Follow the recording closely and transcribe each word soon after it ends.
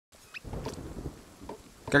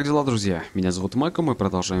Как дела, друзья? Меня зовут Майко, мы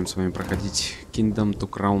продолжаем с вами проходить Kingdom Two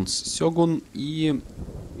Crowns Сёгун. И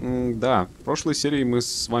да, в прошлой серии мы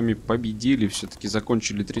с вами победили, все-таки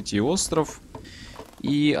закончили третий остров.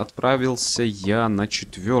 И отправился я на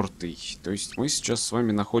четвертый. То есть мы сейчас с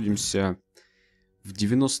вами находимся в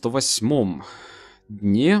 98-м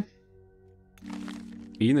дне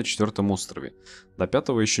и на четвертом острове. До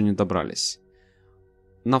пятого еще не добрались.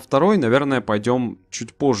 На второй, наверное, пойдем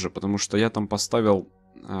чуть позже, потому что я там поставил,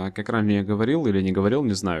 как ранее говорил или не говорил,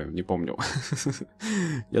 не знаю, не помню.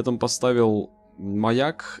 Я там поставил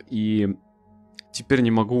маяк и теперь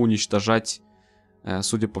не могу уничтожать,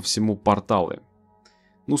 судя по всему, порталы.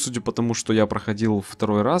 Ну, судя по тому, что я проходил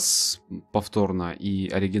второй раз повторно и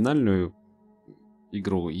оригинальную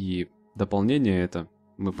игру, и дополнение это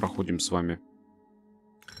мы проходим с вами.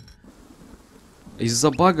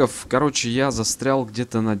 Из-за багов, короче, я застрял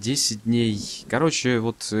где-то на 10 дней. Короче,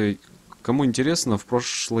 вот, кому интересно, в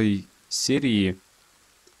прошлой серии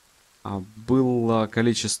было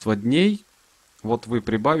количество дней. Вот вы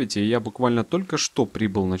прибавите, и я буквально только что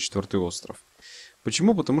прибыл на четвертый остров.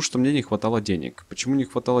 Почему? Потому что мне не хватало денег. Почему не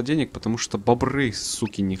хватало денег? Потому что бобры,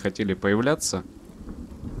 суки, не хотели появляться.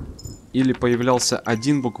 Или появлялся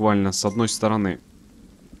один буквально с одной стороны.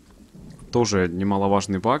 Тоже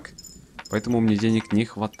немаловажный баг. Поэтому мне денег не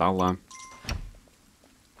хватало.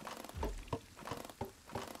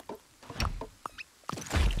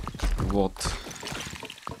 Вот.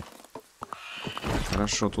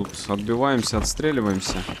 Хорошо, тут отбиваемся,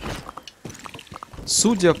 отстреливаемся.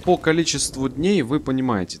 Судя по количеству дней, вы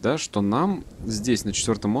понимаете, да, что нам здесь, на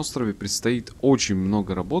четвертом острове, предстоит очень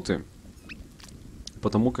много работы.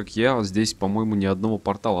 Потому как я здесь, по-моему, ни одного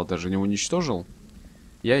портала даже не уничтожил.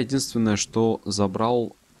 Я единственное, что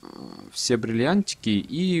забрал все бриллиантики,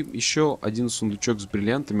 и еще один сундучок с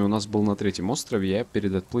бриллиантами у нас был на третьем острове. Я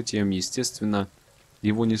перед отплытием, естественно,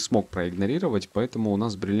 его не смог проигнорировать, поэтому у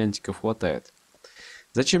нас бриллиантиков хватает.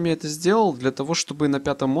 Зачем я это сделал? Для того, чтобы на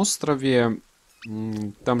пятом острове,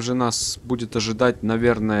 там же нас будет ожидать,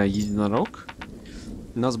 наверное, единорог.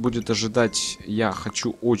 Нас будет ожидать, я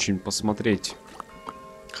хочу очень посмотреть,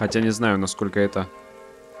 хотя не знаю, насколько это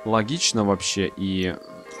логично вообще, и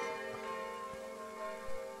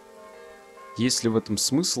есть ли в этом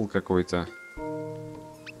смысл какой-то?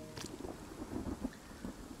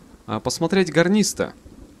 Посмотреть гарниста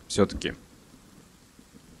все-таки.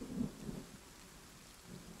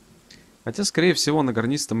 Хотя, скорее всего, на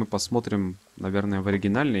гарниста мы посмотрим, наверное, в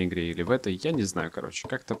оригинальной игре или в этой. Я не знаю, короче.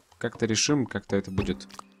 Как-то решим, как-то это будет.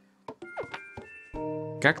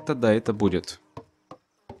 Как-то да, это будет.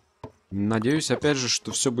 Надеюсь, опять же,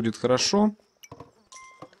 что все будет хорошо.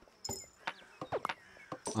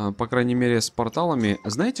 По крайней мере, с порталами.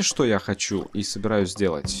 Знаете, что я хочу и собираюсь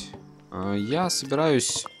сделать? Я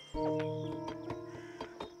собираюсь...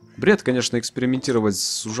 Бред, конечно, экспериментировать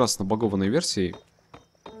с ужасно багованной версией.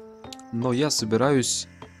 Но я собираюсь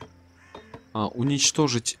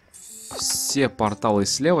уничтожить все порталы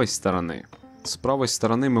с левой стороны. С правой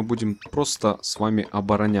стороны мы будем просто с вами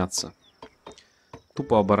обороняться.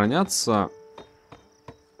 Тупо обороняться.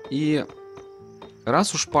 И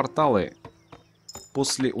раз уж порталы...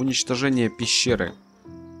 После уничтожения пещеры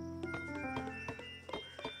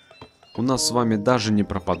у нас с вами даже не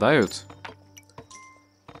пропадают.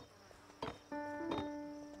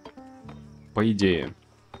 По идее.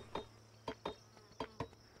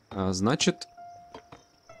 Значит,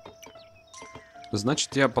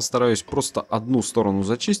 я постараюсь просто одну сторону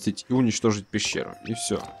зачистить и уничтожить пещеру. И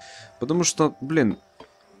все. Потому что, блин,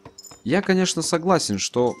 я, конечно, согласен,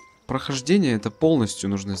 что... Прохождение это полностью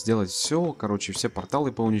нужно сделать все, короче, все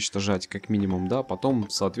порталы поуничтожать, как минимум, да, потом,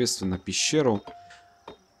 соответственно, пещеру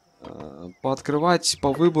пооткрывать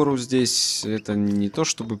по выбору здесь, это не то,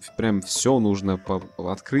 чтобы прям все нужно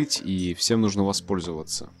открыть и всем нужно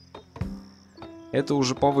воспользоваться. Это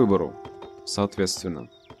уже по выбору, соответственно.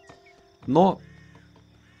 Но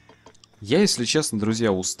я, если честно,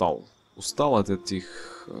 друзья, устал. Устал от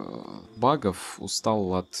этих багов,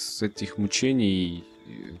 устал от этих мучений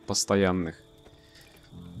постоянных.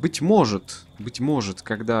 Быть может,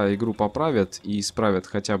 когда игру поправят и исправят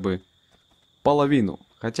хотя бы половину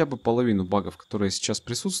багов, которые сейчас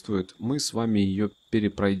присутствуют, мы с вами ее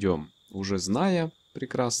перепройдем, уже зная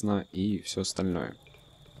прекрасно и все остальное.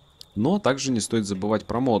 Но также не стоит забывать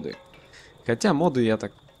про моды. Хотя моды я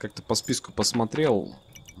так как-то по списку посмотрел.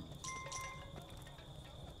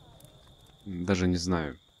 Даже не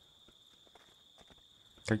знаю.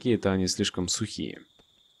 Какие-то они слишком сухие.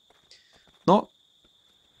 Но,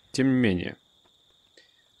 тем не менее,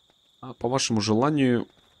 по вашему желанию,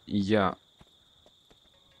 я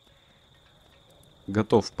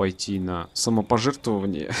готов пойти на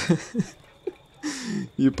самопожертвование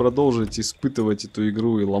и продолжить испытывать эту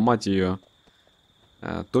игру и ломать ее,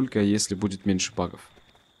 только если будет меньше багов.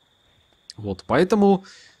 Вот, поэтому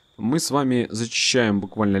мы с вами зачищаем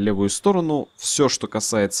буквально левую сторону. Все, что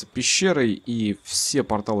касается пещеры и все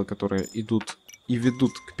порталы, которые идут и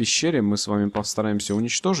ведут к пещере, мы с вами постараемся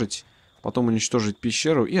уничтожить. Потом уничтожить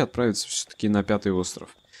пещеру и отправиться все-таки на 5-й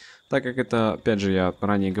остров. Так как это, опять же, я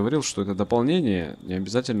ранее говорил, что это дополнение, не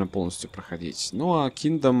обязательно полностью проходить. Ну а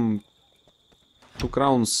Kingdom Two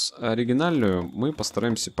Crowns оригинальную мы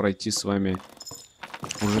постараемся пройти с вами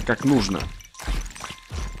уже как нужно.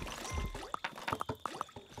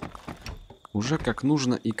 Уже как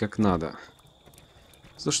нужно и как надо.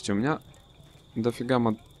 Слушайте, у меня дофига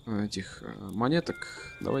этих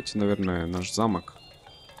монеток. Давайте, наверное, наш замок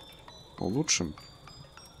улучшим.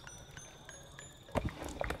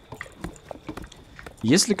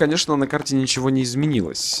 Если, конечно, на карте ничего не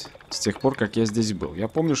изменилось с тех пор, как я здесь был. Я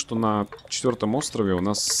помню, что на 4-м острове у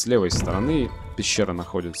нас с левой стороны пещера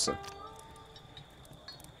находится.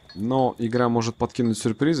 Но игра может подкинуть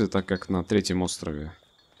сюрпризы, так как на 3-м острове.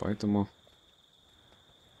 Поэтому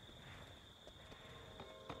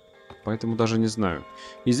даже не знаю.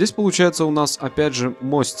 И здесь получается у нас опять же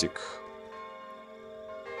мостик.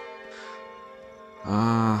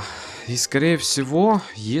 И скорее всего,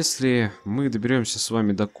 если мы доберемся с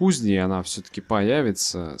вами до кузни, и она все-таки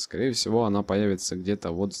появится, скорее всего, она появится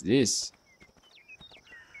где-то вот здесь.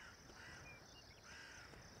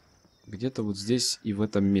 Где-то вот здесь и в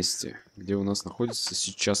этом месте, где у нас находится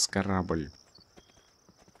сейчас корабль.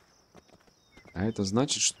 А это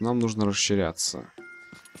значит, что нам нужно расширяться.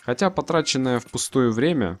 Хотя потраченное впустую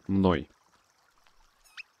время мной,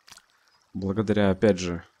 благодаря, опять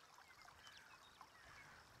же,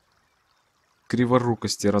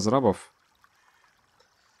 криворукости разрабов,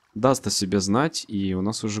 даст о себе знать, и у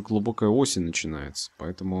нас уже глубокая осень начинается.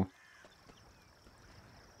 Поэтому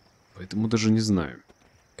даже не знаю,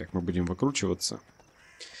 как мы будем выкручиваться.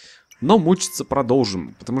 Но мучиться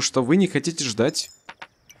продолжим, потому что вы не хотите ждать,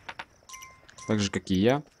 так же, как и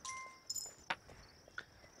я.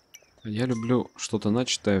 Я люблю что-то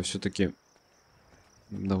начатое все-таки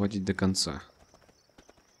доводить до конца.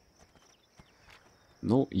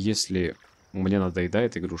 Ну, если мне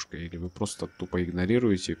надоедает игрушка, или вы просто тупо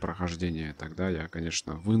игнорируете прохождение, тогда я,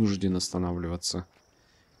 конечно, вынужден останавливаться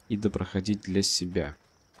и допроходить для себя.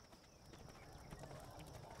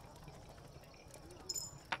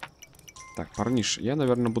 Так, парниш, я,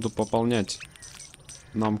 наверное, буду пополнять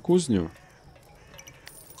нам кузню,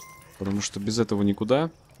 потому что без этого никуда,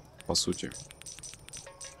 по сути.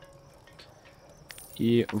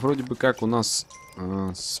 И вроде бы как у нас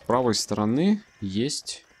с правой стороны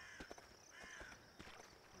есть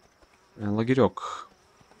лагерек.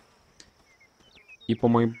 И по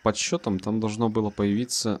моим подсчетам там должно было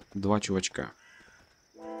появиться 2 чувачка.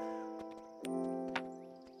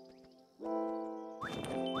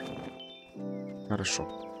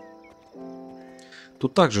 Хорошо.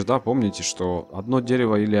 Тут также, да, помните, что одно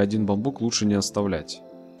дерево или один бамбук лучше не оставлять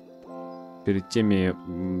перед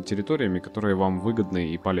теми территориями, которые вам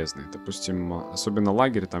выгодны и полезны. Допустим, особенно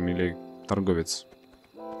лагерь там или торговец.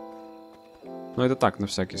 Но это так, на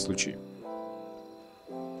всякий случай.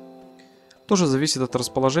 Тоже зависит от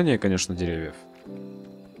расположения, конечно, деревьев.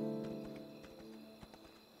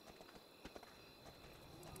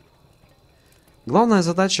 Главная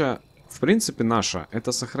задача, в принципе, наша,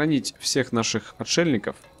 это сохранить всех наших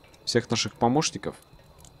отшельников, всех наших помощников.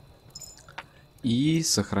 И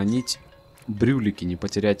сохранить брюлики, не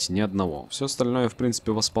потерять ни одного. Все остальное, в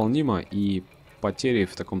принципе, восполнимо, и потери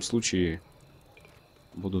в таком случае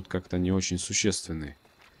будут как-то не очень существенны.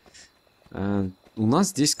 У нас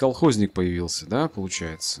здесь колхозник появился, да,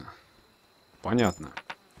 получается? Понятно.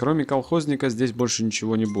 Кроме колхозника здесь больше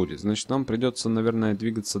ничего не будет. Значит, нам придется, наверное,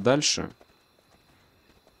 двигаться дальше.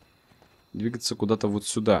 Двигаться куда-то вот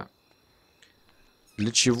сюда.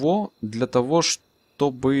 Для чего? Для того,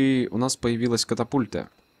 чтобы у нас появилась катапульта.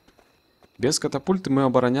 Без катапульты мы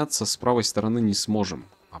обороняться с правой стороны не сможем.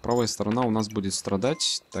 А правая сторона у нас будет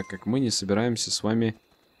страдать, так как мы не собираемся с вами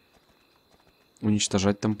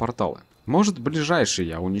уничтожать там порталы. Может, ближайший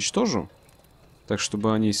я уничтожу, так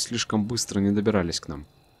чтобы они слишком быстро не добирались к нам.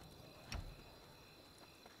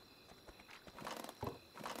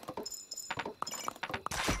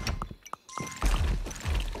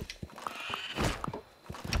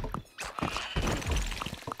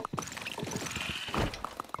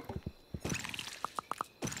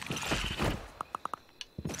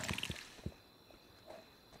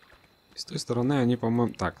 С той стороны они,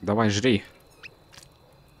 по-моему... Так, давай, жри.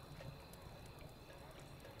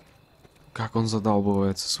 как он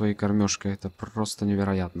задалбывает со своей кормежкой. Это просто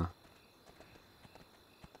невероятно.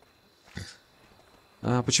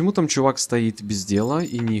 А почему там чувак стоит без дела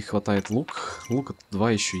и не хватает лук? Лука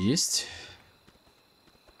 2 еще есть.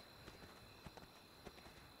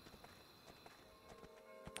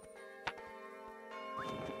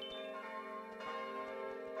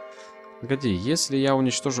 Погоди, если я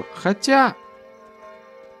уничтожу... Хотя,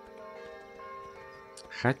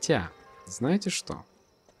 знаете что?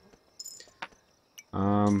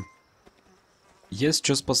 Я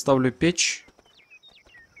сейчас поставлю печь,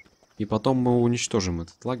 и потом мы уничтожим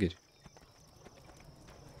этот лагерь.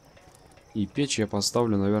 И печь я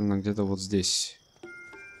поставлю, наверное, где-то вот здесь.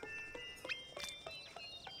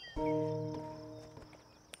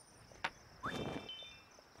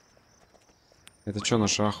 Это что,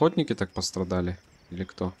 наши охотники так пострадали? Или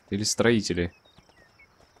кто? Или строители?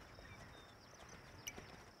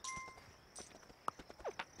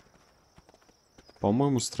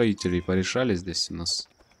 По-моему, строители порешали здесь у нас.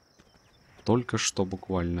 Только что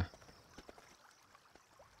буквально.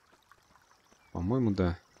 По-моему,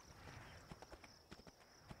 да.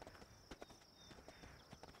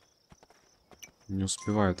 Не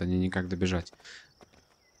успевают они никак добежать.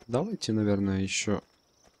 Давайте, наверное, еще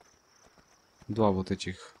 2 вот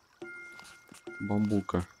этих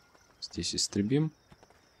бамбука здесь истребим.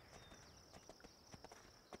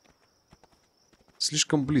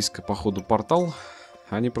 Слишком близко, походу, портал.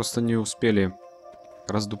 Они просто не успели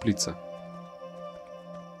раздуплиться.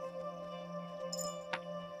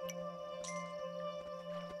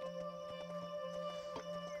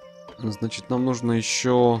 Значит, нам нужно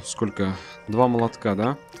еще сколько? 2 молотка,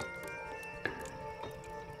 да?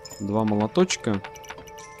 2 молоточка.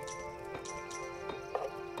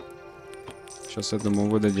 Сейчас этому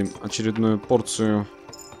выдадим очередную порцию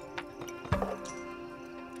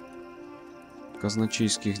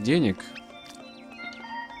казначейских денег.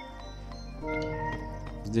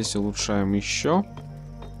 Здесь улучшаем еще.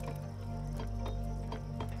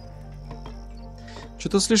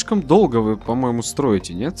 Что-то слишком долго вы, по-моему,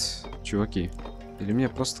 строите, нет, чуваки? Или мне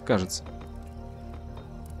просто кажется?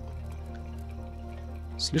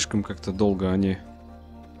 Слишком как-то долго они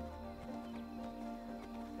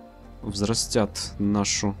взрастят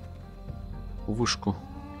нашу вышку.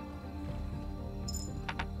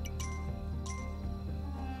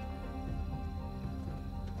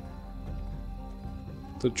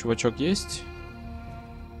 Тут чувачок есть?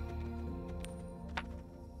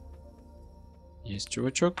 Есть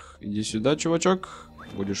чувачок. Иди сюда, чувачок.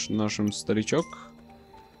 Будешь нашим старичок.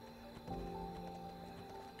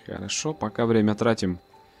 Хорошо, пока время тратим.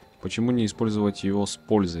 Почему не использовать его с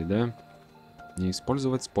пользой, да? Не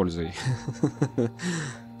использовать с пользой.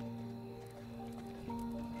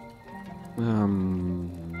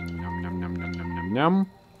 Ням-ням-ням-ням-ням-ням.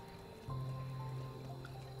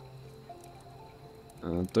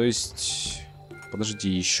 То есть... Подожди,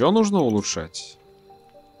 еще нужно улучшать?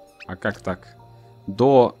 А как так?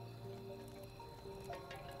 До...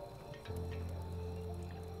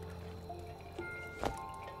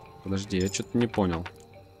 Подожди, я что-то не понял.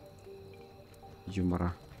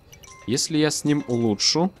 Юмора. Если я с ним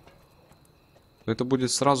улучшу, то это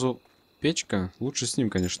будет сразу печка. Лучше с ним,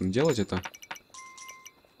 конечно, делать это.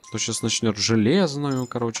 То сейчас начнет железную,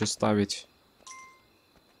 короче, ставить.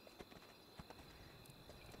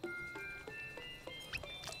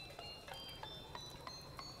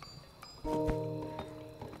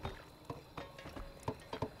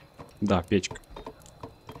 Да, печка.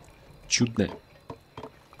 Чудная.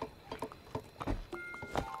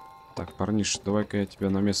 Так, парниш, давай-ка я тебя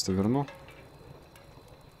на место верну.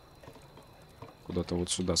 Куда-то вот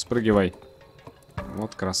сюда. Спрыгивай.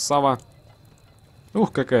 Вот, красава.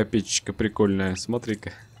 Ух, какая печечка прикольная.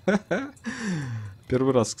 Смотри-ка.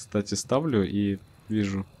 Первый раз, кстати, ставлю и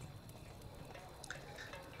вижу.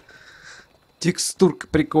 Текстурка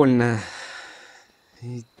прикольная.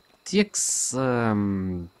 И текст...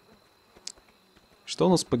 Что у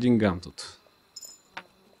нас по деньгам тут?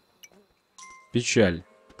 Печаль.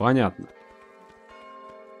 Понятно.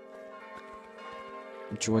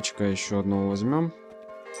 Чувачка еще одного возьмем.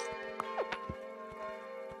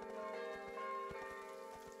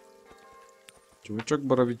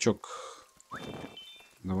 Чувачок-боровичок.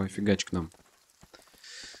 Давай фигач к нам.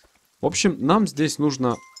 В общем, нам здесь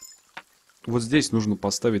нужно... Вот здесь нужно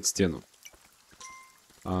поставить стену.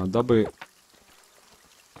 Дабы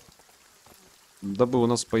у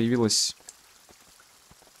нас появилась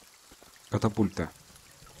катапульта.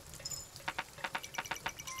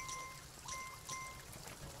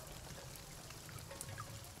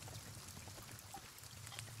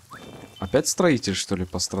 Опять строитель, что ли,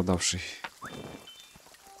 пострадавший?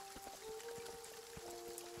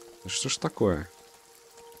 Да что ж такое?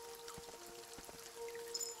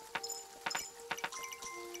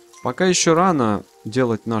 Пока еще рано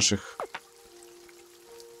делать наших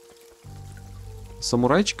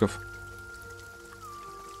самурайчиков.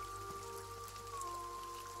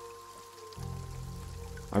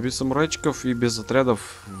 А без самурайчиков и без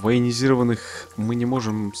отрядов военизированных мы не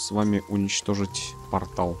можем с вами уничтожить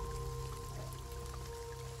портал.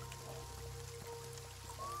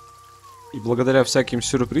 И благодаря всяким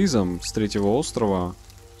сюрпризам с третьего острова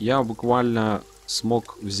я буквально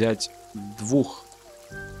смог взять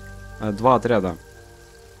два отряда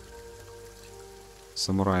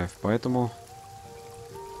самураев. Поэтому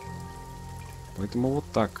вот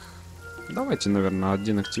так. Давайте, наверное,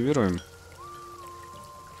 один активируем.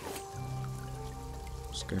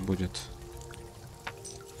 Пускай будет.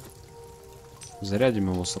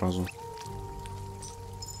 Зарядим его сразу.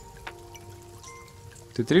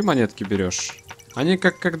 Ты 3 монетки берешь? Они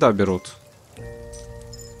как когда берут?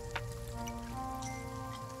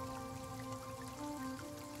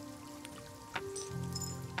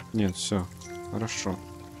 Нет, все. Хорошо.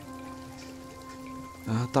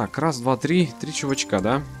 Так, раз, два, три. 3 чувачка,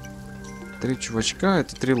 да? 3 чувачка,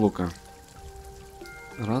 это 3 лука.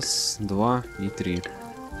 Раз, два и 3.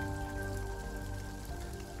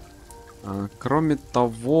 Кроме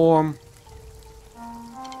того...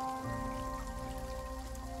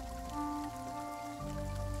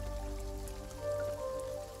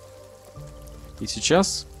 И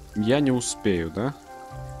сейчас я не успею, да?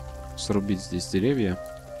 Срубить здесь деревья.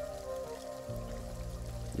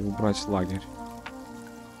 И убрать лагерь.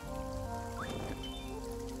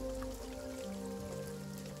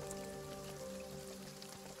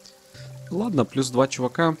 Ладно, плюс 2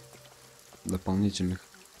 чувака дополнительных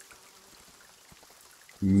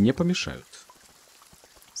не помешают.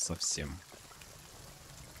 Совсем.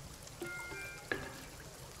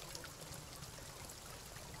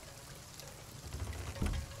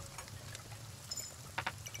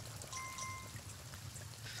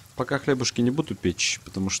 Пока хлебушки не буду печь,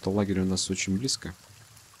 потому что лагерь у нас очень близко.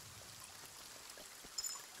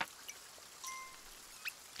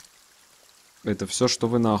 Это все, что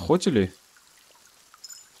вы наохотили?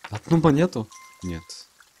 Одну монету? Нет.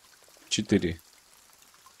 4.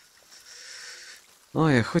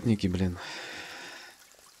 Ой, охотники, блин.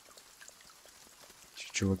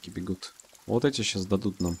 Чуваки бегут. Вот эти сейчас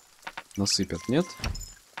дадут нам. Насыпят, нет?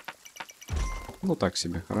 Ну так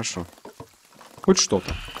себе, хорошо. Хоть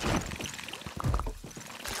что-то.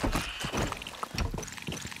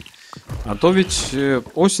 А то ведь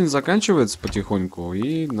осень заканчивается потихоньку,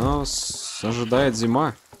 и нас ожидает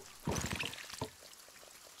зима.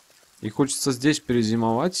 И хочется здесь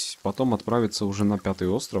перезимовать, потом отправиться уже на 5-й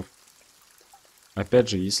остров. Опять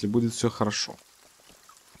же, если будет все хорошо.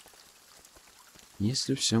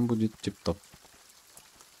 Если всем будет тип-топ.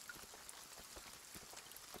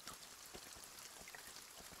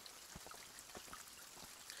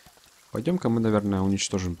 Пойдем-ка мы, наверное,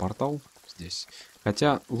 уничтожим портал здесь.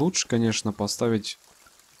 Хотя лучше, конечно, поставить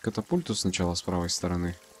катапульту сначала с правой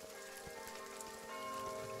стороны.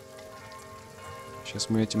 Сейчас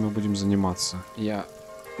мы этим и будем заниматься. Я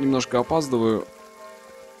немножко опаздываю.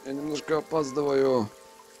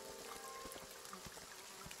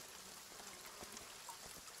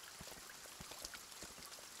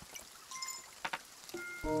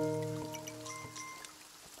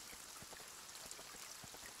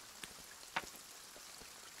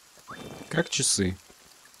 Как часы.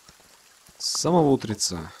 С самого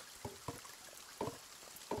утреца.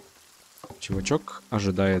 Чувачок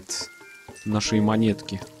ожидает нашей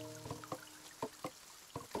монетки.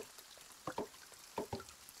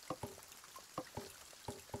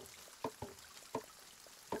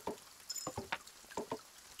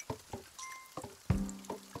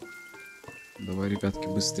 Давай, ребятки,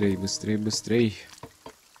 быстрей, быстрей, быстрей.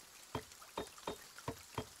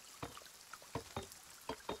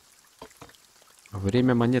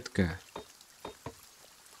 Время монетка.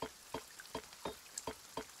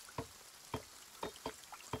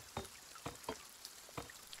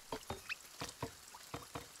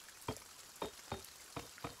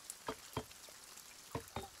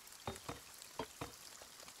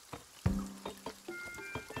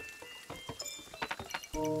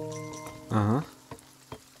 Ага.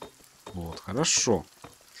 Вот, хорошо.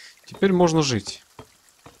 Теперь можно жить.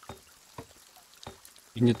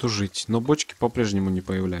 И не тужить. Но бочки по-прежнему не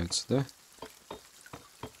появляются, да?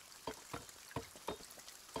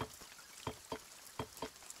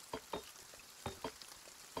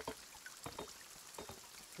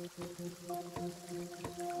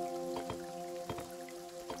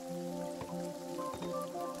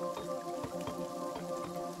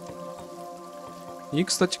 И,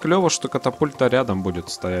 кстати, клево, что катапульта рядом будет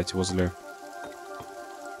стоять возле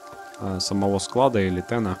самого склада или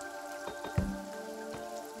тена.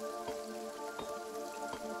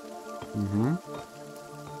 Угу.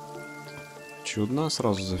 Чудно,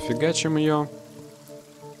 сразу зафигачим ее.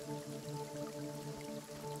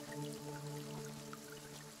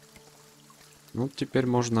 Ну, теперь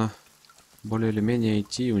можно более или менее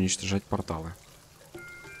идти и уничтожать порталы.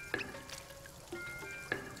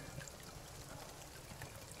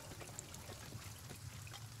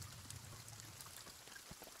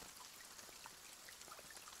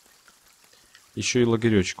 Еще и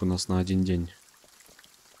лагеречек у нас на один день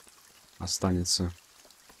останется.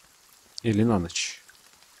 Или на ночь.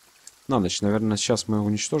 На ночь, наверное, сейчас мы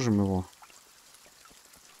уничтожим его.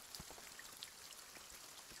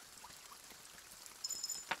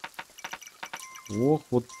 Ох,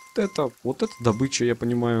 вот это добыча, я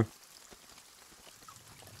понимаю.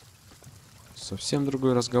 Совсем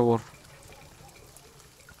другой разговор.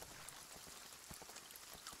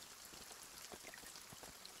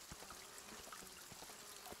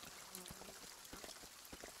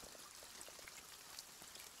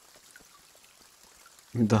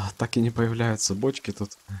 Да, так и не появляются бочки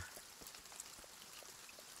тут.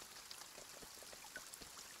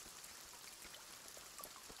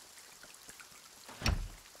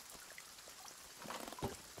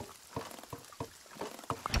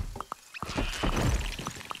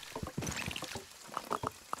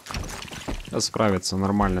 Справится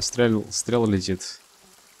нормально. Стрела летит.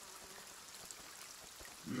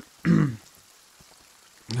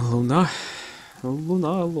 Луна.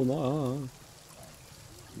 Луна, луна.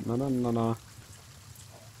 На-на-на-на.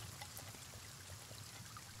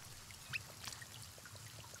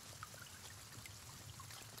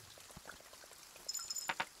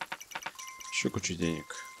 Еще куча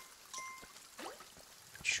денег.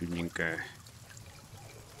 Чудненькая.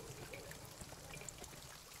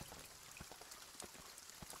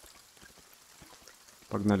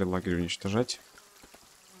 Погнали лагерь уничтожать.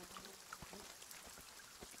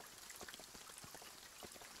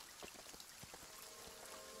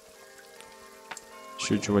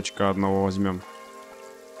 Еще чувачка одного возьмем.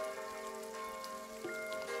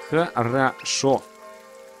 Хорошо.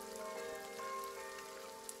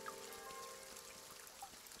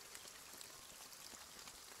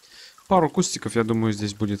 Пару кустиков, я думаю,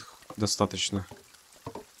 здесь будет достаточно.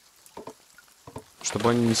 Чтобы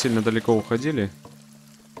они не сильно далеко уходили.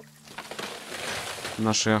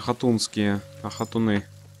 Наши ахатунские ахатуны.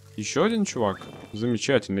 Еще один чувак?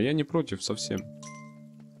 Замечательно, я не против совсем.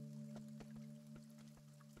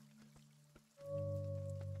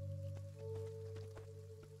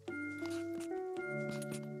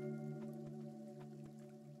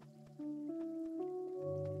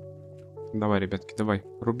 Давай, ребятки, давай,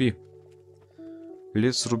 руби.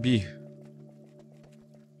 Лес руби.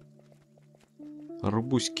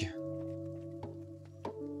 Рубуськи.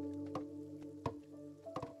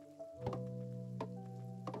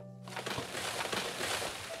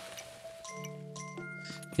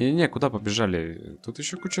 Не, куда побежали? Тут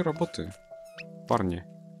еще куча работы. Парни.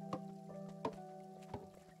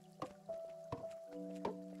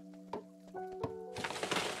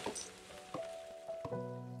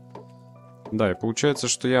 Да, и получается,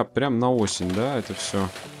 что я прям на осень, да, это все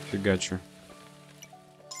фигачу.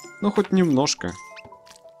 Ну, хоть немножко.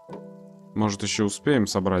 Может, еще успеем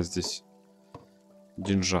собрать здесь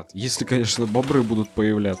деньжат. Если, конечно, бобры будут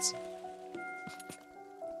появляться.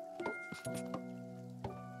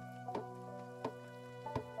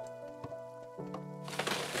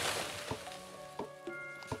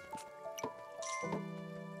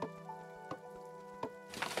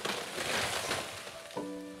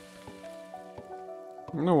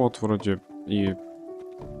 Ну вот, вроде и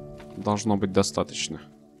должно быть достаточно.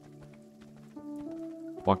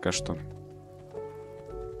 Пока что.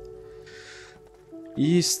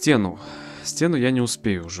 И стену. Стену я не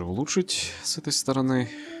успею уже улучшить с этой стороны.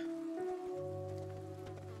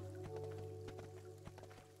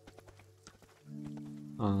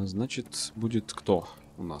 Значит, будет кто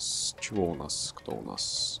у нас? Чего у нас? Кто у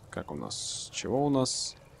нас? Как у нас? Чего у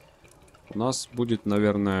нас? У нас будет,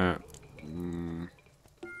 наверное...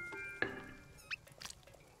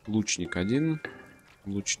 лучник 1.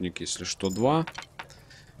 Лучник, если что, 2.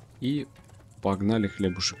 И погнали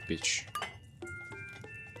хлебушек печь.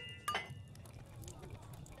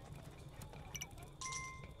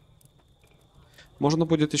 Можно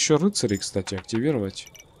будет еще рыцарей, кстати,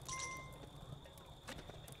 активировать.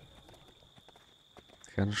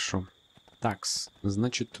 Хорошо. Такс.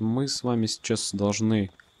 Значит, мы с вами сейчас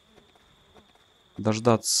должны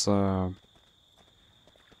дождаться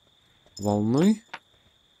волны.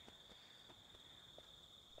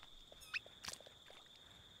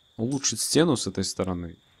 улучшить стену с этой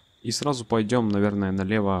стороны. И сразу пойдем, наверное,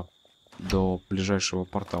 налево до ближайшего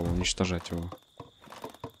портала, уничтожать его.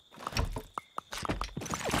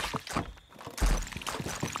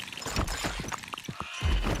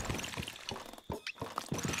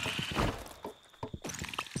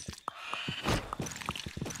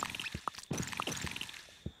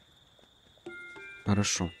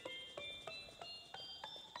 Хорошо.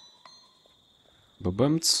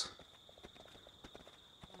 Бэбэмц.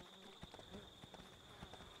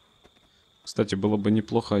 Кстати, было бы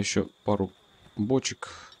неплохо еще пару бочек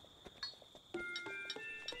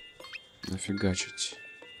нафигачить.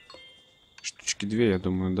 Штучки 2, я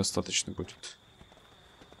думаю, достаточно будет.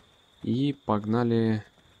 И погнали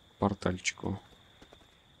к портальчику.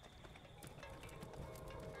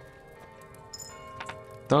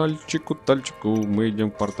 Тальчику, мы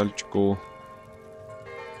идем к портальчику.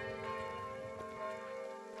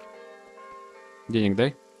 Денег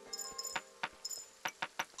дай.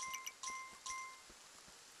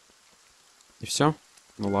 И все?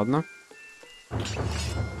 Ну ладно.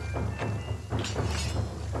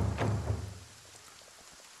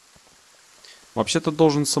 Вообще-то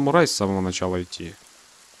должен самурай с самого начала идти.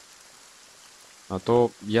 А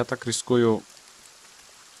то я так рискую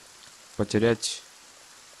потерять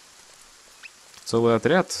целый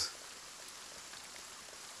отряд.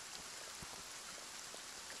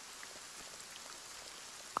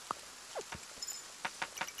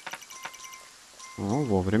 О,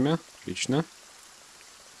 вовремя. Отлично.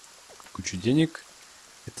 Кучу денег.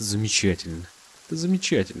 Это замечательно. Это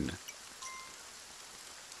замечательно.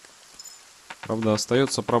 Правда,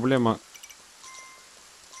 остается проблема,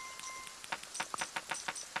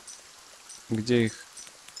 где их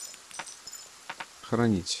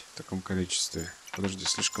хранить в таком количестве. Подожди,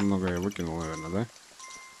 слишком много я выкинул, наверное, да?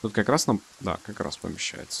 Тут как раз нам... Да, как раз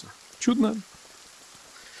помещается. Чудно.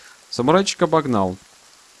 Самурайчик обогнал.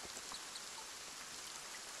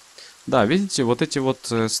 Да, видите, вот эти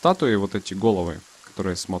вот статуи, вот эти головы,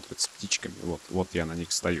 которые смотрят с птичками. Вот я на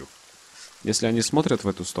них стою. Если они смотрят в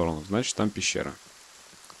эту сторону, значит там пещера.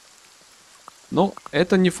 Но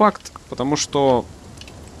это не факт, потому что,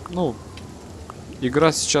 ну,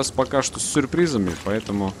 игра сейчас пока что с сюрпризами,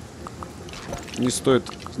 поэтому не стоит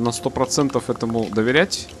на 100% этому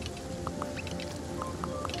доверять.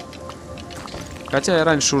 Хотя я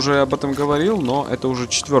раньше уже об этом говорил, но это уже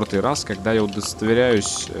 4-й раз, когда я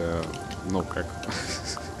удостоверяюсь, ну как,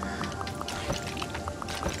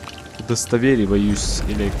 удостовериваюсь,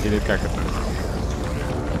 или как это?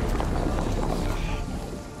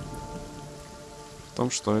 В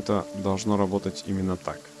том, что это должно работать именно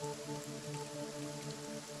так.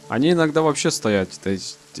 Они иногда вообще стоят,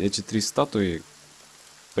 эти 3 статуи,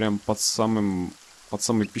 прям под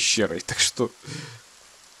самой пещерой, так что...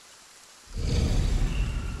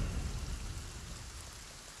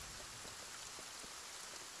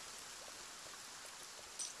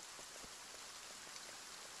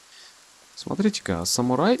 Смотрите-ка,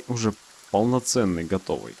 самурай уже полноценный,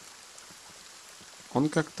 готовый. Он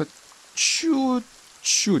как-то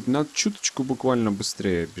чуть-чуть, на чуточку буквально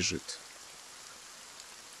быстрее бежит.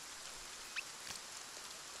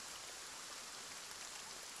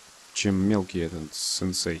 Чем мелкий этот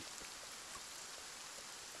сенсей.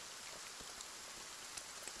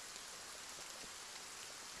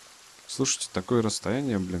 Слушайте, такое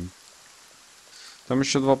расстояние, блин. Там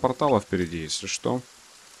еще 2 портала впереди, если что.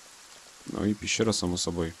 Ну и пещера, само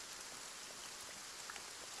собой.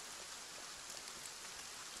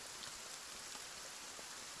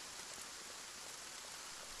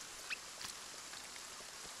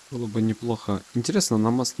 Было бы неплохо. Интересно,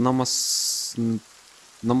 на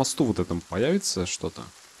мосту вот этом появится что-то?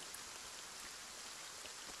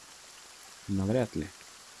 Навряд ли.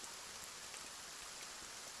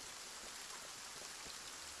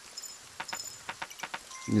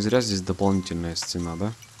 Не зря здесь дополнительная стена,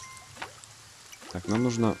 да? Так, нам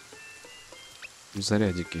нужно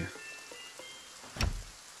зарядики.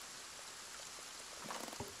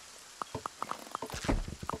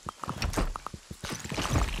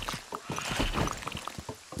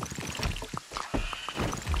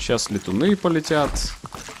 Сейчас летуны полетят.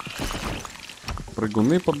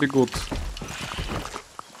 Прыгуны побегут.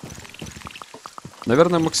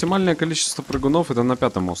 Наверное, максимальное количество прыгунов это на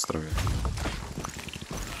 5-м острове.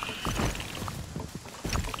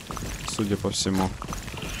 Судя по всему.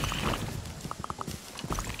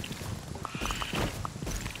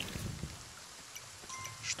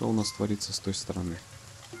 Что у нас творится с той стороны?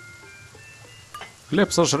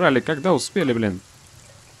 Хлеб сожрали, когда успели, блин?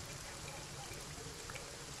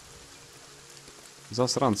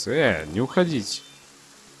 Засранцы, не уходить.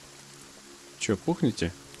 Че,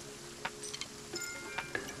 пухнете?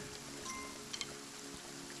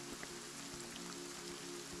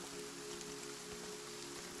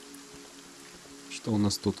 Что у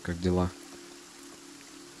нас тут, как дела?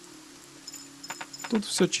 Тут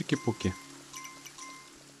все чики-пуки.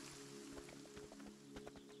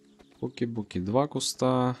 Пуки-буки. 2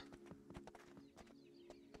 куста.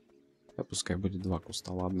 Да, пускай будет 2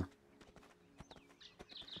 куста, ладно.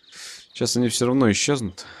 Сейчас они все равно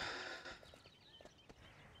исчезнут.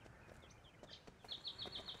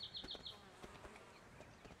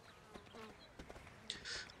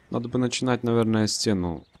 Надо бы начинать, наверное,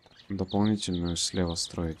 стену дополнительную слева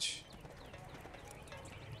строить.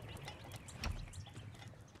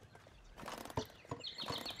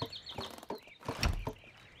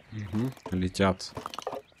 Угу, летят.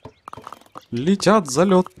 Летят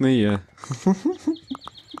залетные.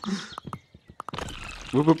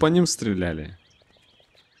 Вы бы по ним стреляли.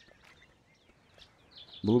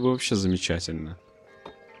 Было бы вообще замечательно.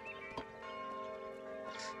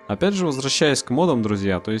 Опять же, возвращаясь к модам,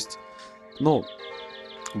 друзья, то есть, ну,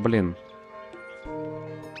 блин.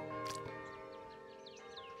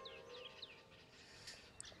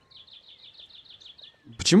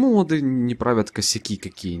 Почему моды не правят косяки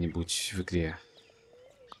какие-нибудь в игре?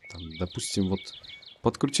 Там, допустим, вот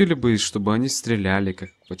подкрутили бы, чтобы они стреляли как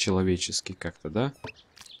по-человечески как-то, да?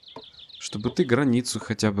 Чтобы ты границу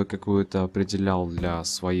хотя бы какую-то определял для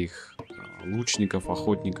своих лучников,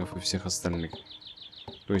 охотников и всех остальных.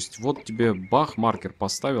 То есть вот тебе бах, маркер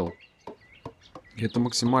поставил. И это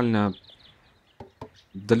максимально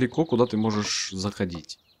далеко, куда ты можешь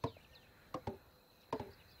заходить.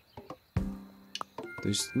 То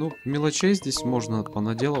есть, ну, мелочей здесь можно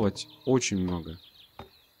понаделывать очень много.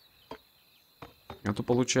 А то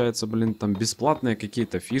получается, блин, там бесплатные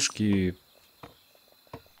какие-то фишки.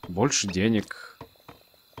 Больше денег.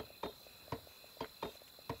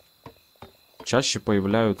 Чаще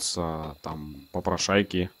появляются там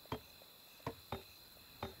попрошайки.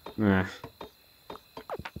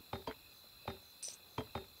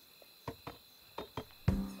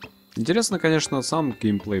 Интересно, конечно, сам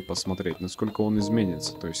геймплей посмотреть, насколько он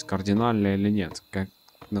изменится. То есть кардинально или нет.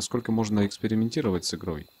 Насколько можно экспериментировать с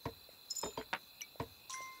игрой.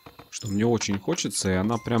 Что мне очень хочется, и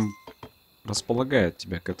она прям располагает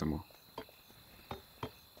тебя к этому.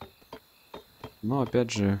 Но опять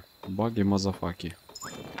же, баги мазафаки.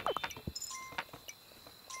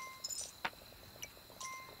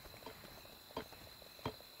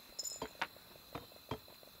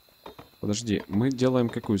 Подожди, мы делаем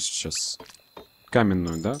какую сейчас?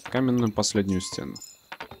 Каменную, да? Каменную последнюю стену.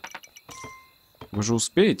 Вы же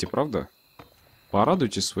успеете, правда?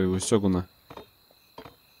 Порадуйте своего сёгуна.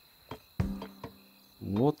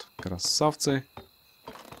 Вот, красавцы.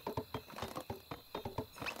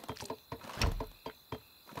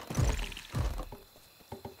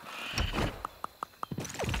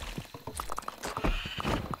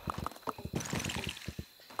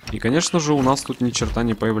 И, конечно же, у нас тут ни черта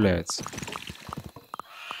не появляется.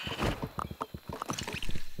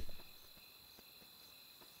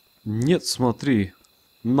 Нет, смотри.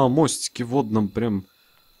 На мостике водном прям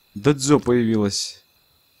дадзё появилась.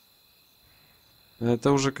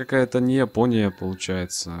 Это уже какая-то не Япония,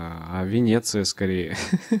 получается, а Венеция скорее.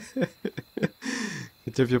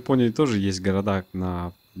 Хотя в Японии тоже есть города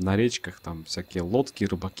на речках, там всякие лодки,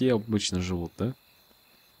 рыбаки обычно живут, да?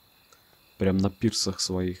 Прям на пирсах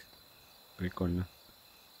своих. Прикольно.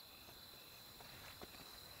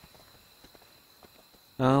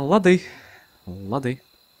 Лады. Лады.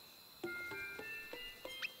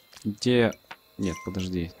 Где... Нет,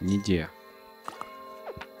 подожди, не где.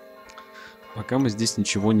 Пока мы здесь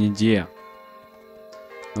ничего не де.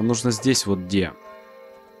 Нам нужно здесь вот де.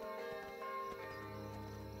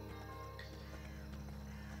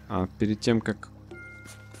 А перед тем, как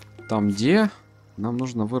там де, нам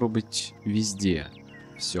нужно вырубить везде.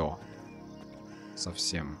 Все.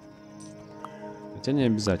 Совсем. Хотя не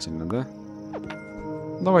обязательно, да?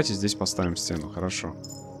 Давайте здесь поставим стену, хорошо.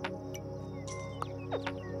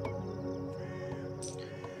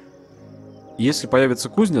 Если появится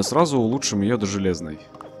кузня, сразу улучшим ее до железной.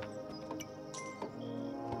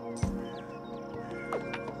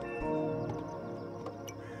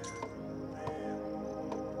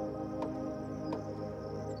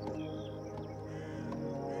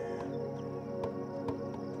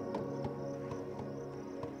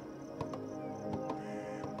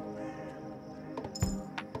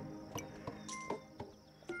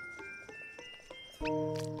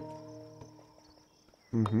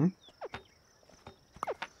 Угу.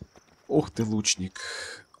 Ох ты, лучник.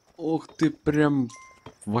 Ох ты, прям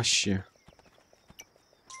вообще.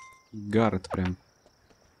 Гаррет прям.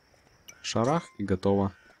 Шарах и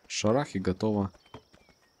готово. Шарах и готово.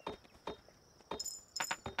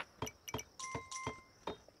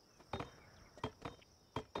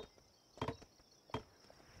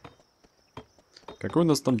 Какой у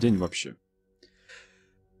нас там день вообще?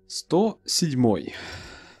 107-й.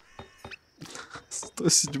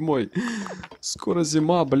 107-й. Скоро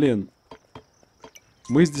зима, блин.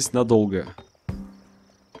 Мы здесь надолго.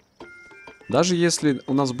 Даже если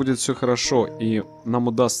у нас будет все хорошо и нам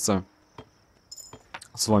удастся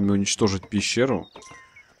с вами уничтожить пещеру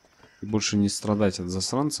и больше не страдать от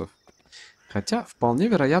засранцев. Хотя вполне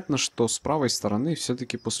вероятно, что с правой стороны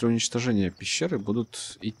все-таки после уничтожения пещеры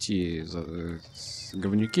будут идти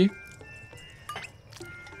говнюки.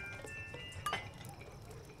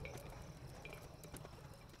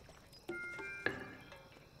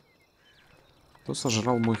 Кто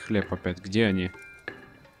сожрал мой хлеб опять? Где они?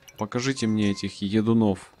 Покажите мне этих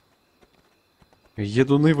едунов.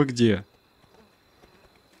 Едуны вы где?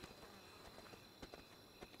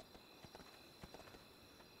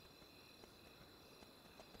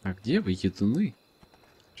 А где вы, едуны?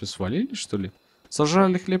 Что, свалили, что ли?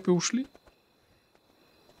 Сожрали хлеб и ушли?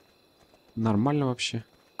 Нормально вообще.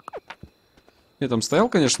 Нет, там стоял,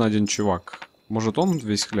 конечно, один чувак. Может, он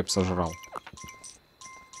весь хлеб сожрал?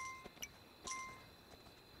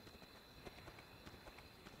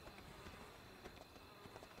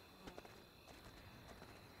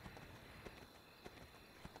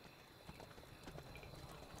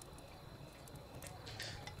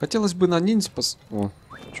 Хотелось бы на ниндзя пос... О,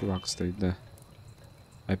 чувак стоит, да.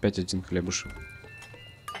 Опять один хлебушек.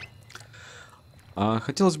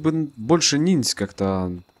 Хотелось бы больше ниндзя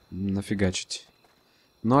как-то нафигачить.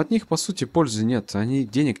 Но от них, по сути, пользы нет. Они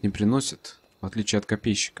денег не приносят, в отличие от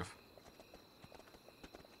копейщиков.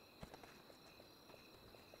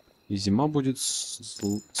 И зима будет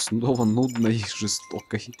снова нудной и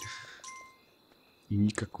жестокой. И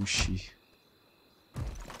никакущей.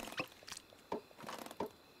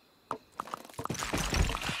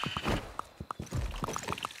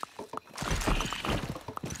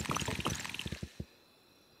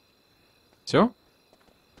 Все?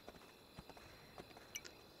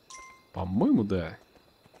 По-моему, да.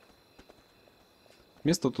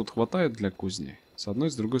 Места тут хватает для кузни. С одной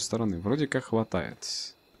и с другой стороны. Вроде как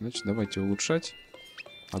хватает. Значит, давайте улучшать.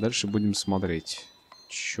 А дальше будем смотреть.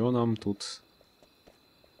 Что нам тут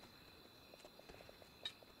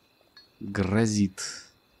грозит.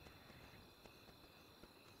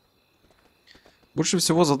 Больше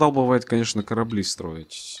всего задалбывает, конечно, корабли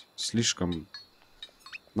строить. Слишком...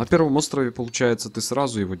 На первом острове, получается, ты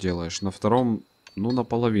сразу его делаешь. На втором, ну,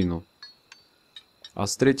 наполовину. А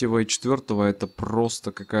с третьего и четвертого это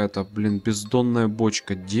просто какая-то, блин, бездонная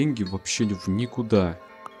бочка. Деньги вообще в никуда.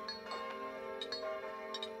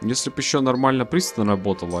 Если бы еще нормально пристань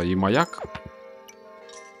работала и маяк.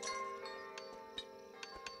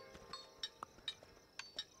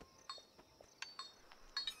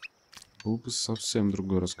 Был бы совсем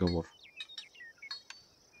другой разговор.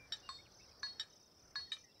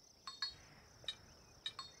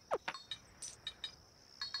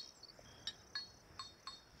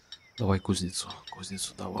 Давай кузницу.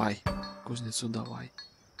 Кузницу давай. Кузницу давай.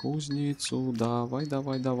 Кузницу давай,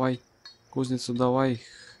 давай, давай. Кузницу давай.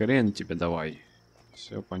 Хрен тебе давай.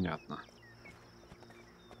 Все понятно.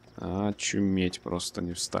 Очуметь, просто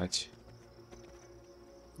не встать.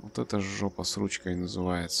 Вот это жопа с ручкой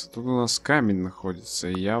называется. Тут у нас камень находится.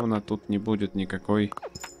 И явно тут не будет никакой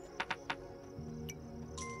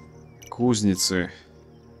кузницы.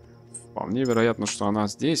 Вполне вероятно, что она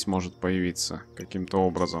здесь может появиться каким-то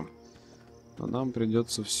образом. Но нам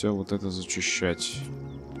придется все вот это зачищать.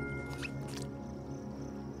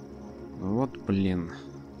 Вот, блин.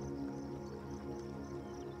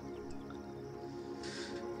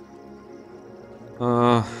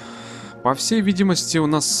 По всей видимости, у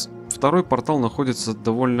нас второй портал находится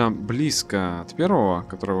довольно близко от первого,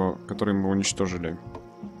 который мы уничтожили.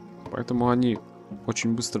 Поэтому они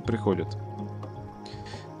очень быстро приходят.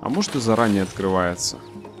 А может и заранее открывается.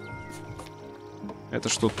 Это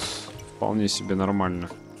ж тут вполне себе нормально.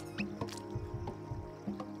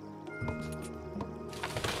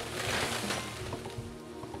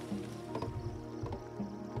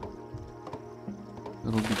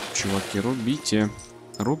 Рубите, чуваки, рубите.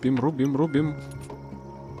 Рубим, рубим, рубим.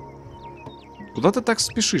 Куда ты так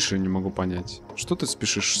спешишь, я не могу понять. Что ты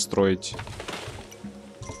спешишь строить?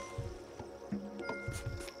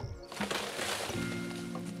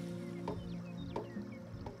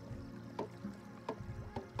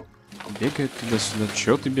 Бегает туда-сюда.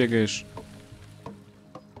 Чё ты бегаешь?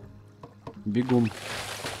 Бегун.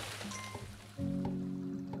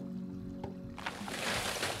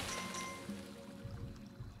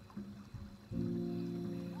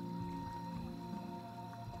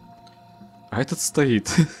 А этот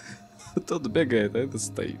стоит. Тот бегает, а этот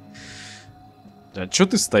стоит. А чё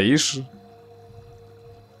ты стоишь?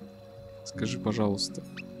 Скажи, пожалуйста.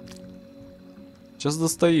 Сейчас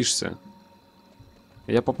достоишься.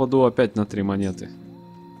 Я попаду опять на 3 монеты.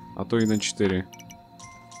 А то и на 4.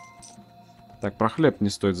 Так, про хлеб не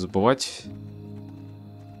стоит забывать.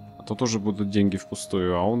 А то тоже будут деньги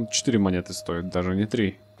впустую. А он 4 монеты стоит, даже не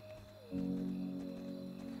 3.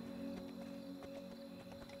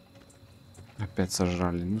 Опять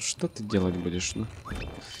сожрали. Ну что ты делать будешь, ну?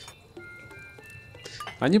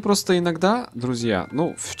 Они просто иногда, друзья,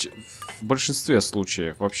 ну, в большинстве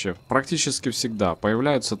случаев вообще, практически всегда,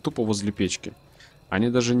 появляются тупо возле печки.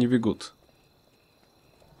 Они даже не бегут.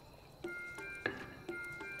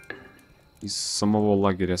 Из самого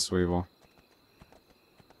лагеря своего.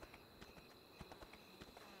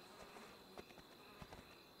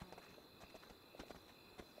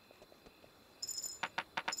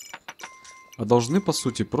 А должны, по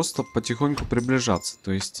сути, просто потихоньку приближаться.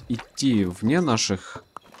 То есть идти вне наших...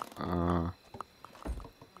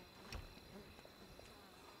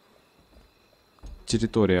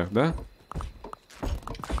 территориях, да?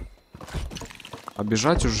 А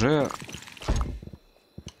бежать уже...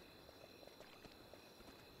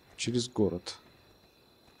 через город.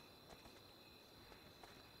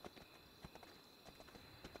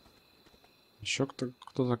 Еще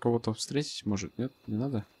кто-то кого-то встретить может? Нет? Не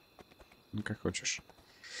надо? Ну, как хочешь.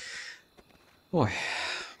 Ой.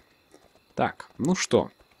 Так, ну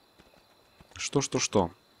что?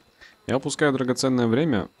 Что? Я упускаю драгоценное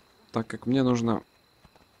время, так как мне нужно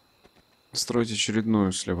строить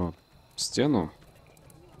очередную слева стену.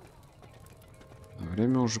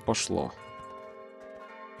 Время уже пошло.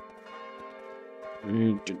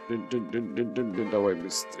 Давай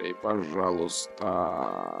быстрее, пожалуйста.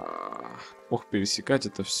 Ох, пересекать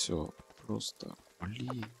это все. Просто,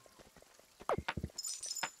 блин.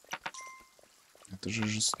 Это же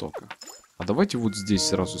жестоко. А давайте вот здесь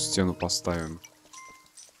сразу стену поставим.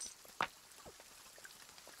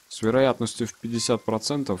 С вероятностью в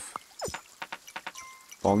 50%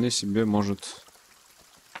 вполне себе может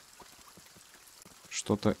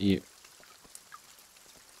что-то и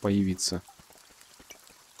появиться.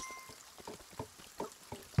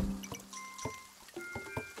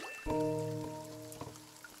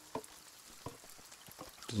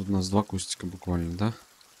 Тут у нас 2 кустика буквально, да?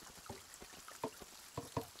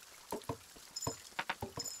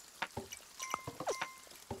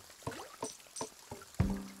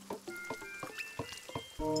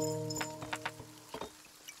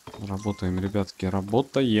 Работаем, ребятки,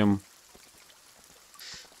 работаем.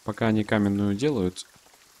 Пока они каменную делают,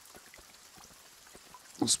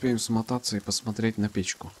 успеем смотаться и посмотреть на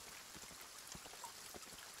печку.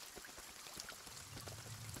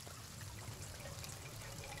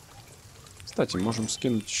 Кстати, можем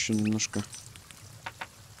скинуть еще немножко.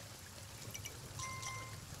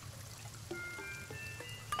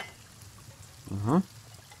 Ага.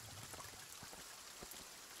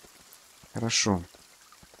 Хорошо.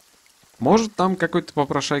 Может, там какой-то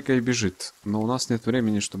попрошайка и бежит, но у нас нет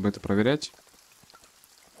времени, чтобы это проверять.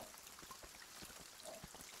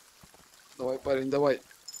 Давай, парень, давай.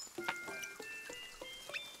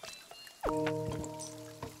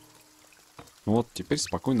 Вот, теперь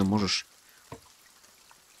спокойно можешь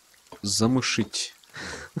замышить.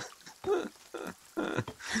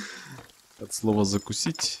 От слова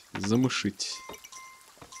закусить, замышить.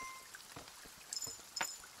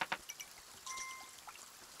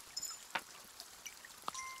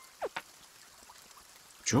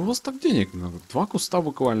 Чего у вас так денег много? 2 куста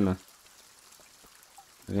буквально.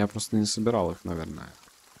 Я просто не собирал их, наверное.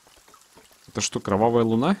 Это что, кровавая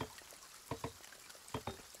луна?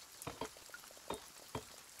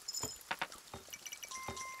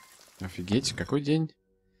 Офигеть, какой день?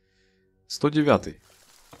 109-й.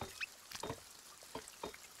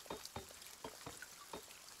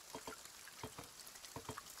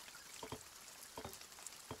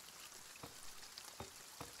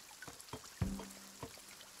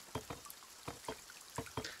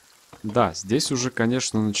 Да, здесь уже,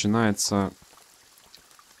 конечно, начинается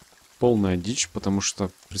полная дичь, потому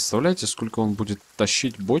что, представляете, сколько он будет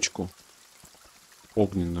тащить бочку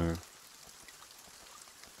огненную?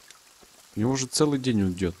 У него уже целый день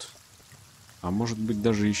уйдет. А может быть,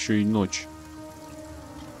 даже еще и ночь.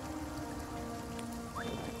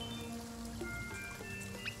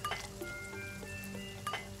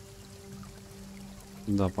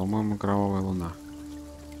 Да, по-моему, кровавая луна.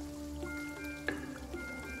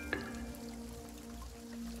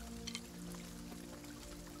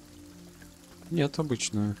 Нет,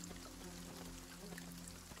 обычная.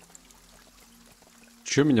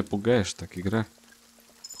 Чё меня пугаешь так, игра?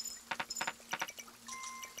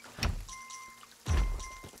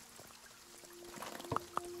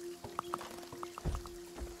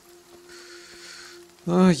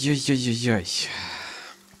 Ай-яй-яй-яй-яй.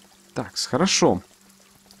 Так, хорошо.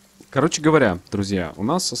 Короче говоря, друзья, у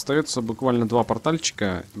нас остается буквально 2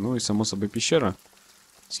 портальчика, ну и, само собой, пещера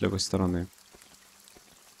с левой стороны.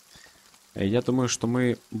 Я думаю, что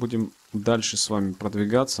мы будем дальше с вами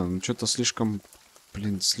продвигаться. Но что-то слишком...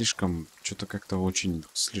 Блин, слишком... Что-то как-то очень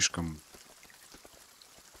слишком...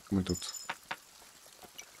 Мы тут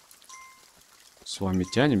с вами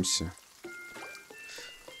тянемся.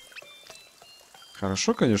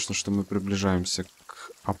 Хорошо, конечно, что мы приближаемся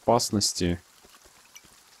к опасности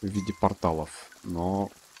в виде порталов.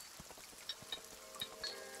 Но...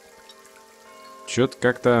 Что-то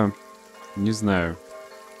как-то... Не знаю.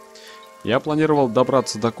 Я планировал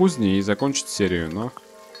добраться до кузни и закончить серию, но...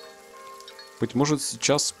 Быть может,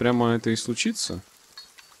 сейчас прямо это и случится?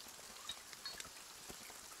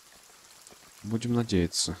 Будем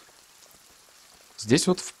надеяться. Здесь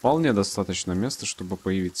вот вполне достаточно места, чтобы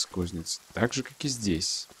появиться кузница. Так же, как и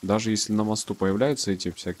здесь. Даже если на мосту появляются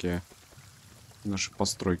эти всякие наши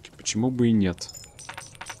постройки, почему бы и нет?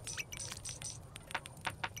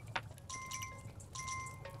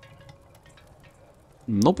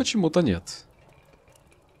 Но почему-то нет.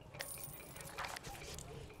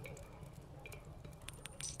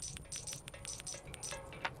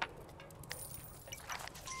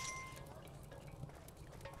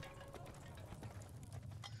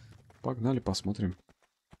 Погнали, посмотрим.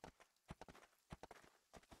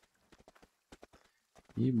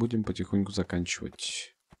 И будем потихоньку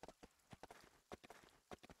заканчивать.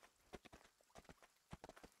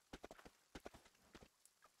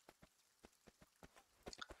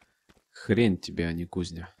 Хрень тебе, а не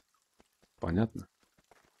кузня. Понятно?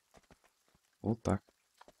 Вот так.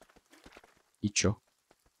 И чё?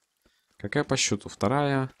 Какая по счету?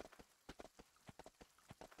 2-я.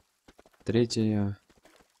 3-я.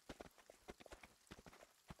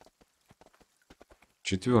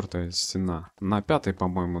 4-я стена. На 5-й,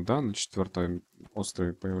 по-моему, да? На 4-м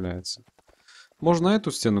острове появляется. Можно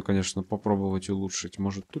эту стену, конечно, попробовать улучшить.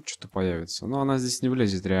 Может, тут что-то появится. Но она здесь не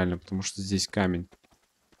влезет реально, потому что здесь камень.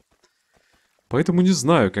 Поэтому не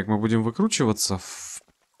знаю, как мы будем выкручиваться в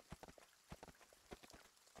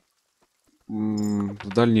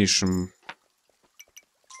дальнейшем.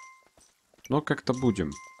 Но как-то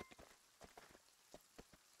будем.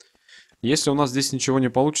 Если у нас здесь ничего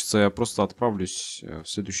не получится, я просто отправлюсь в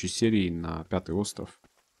следующей серии на 5-й остров.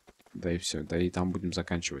 Да и все, да и там будем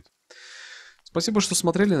заканчивать. Спасибо, что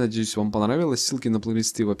смотрели, надеюсь, вам понравилось. Ссылки на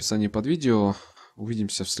плейлисты в описании под видео.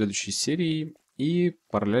 Увидимся в следующей серии. И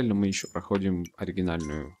параллельно мы еще проходим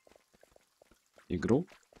оригинальную игру.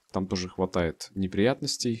 Там тоже хватает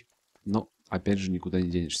неприятностей, но опять же никуда не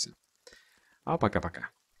денешься. А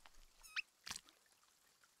пока-пока.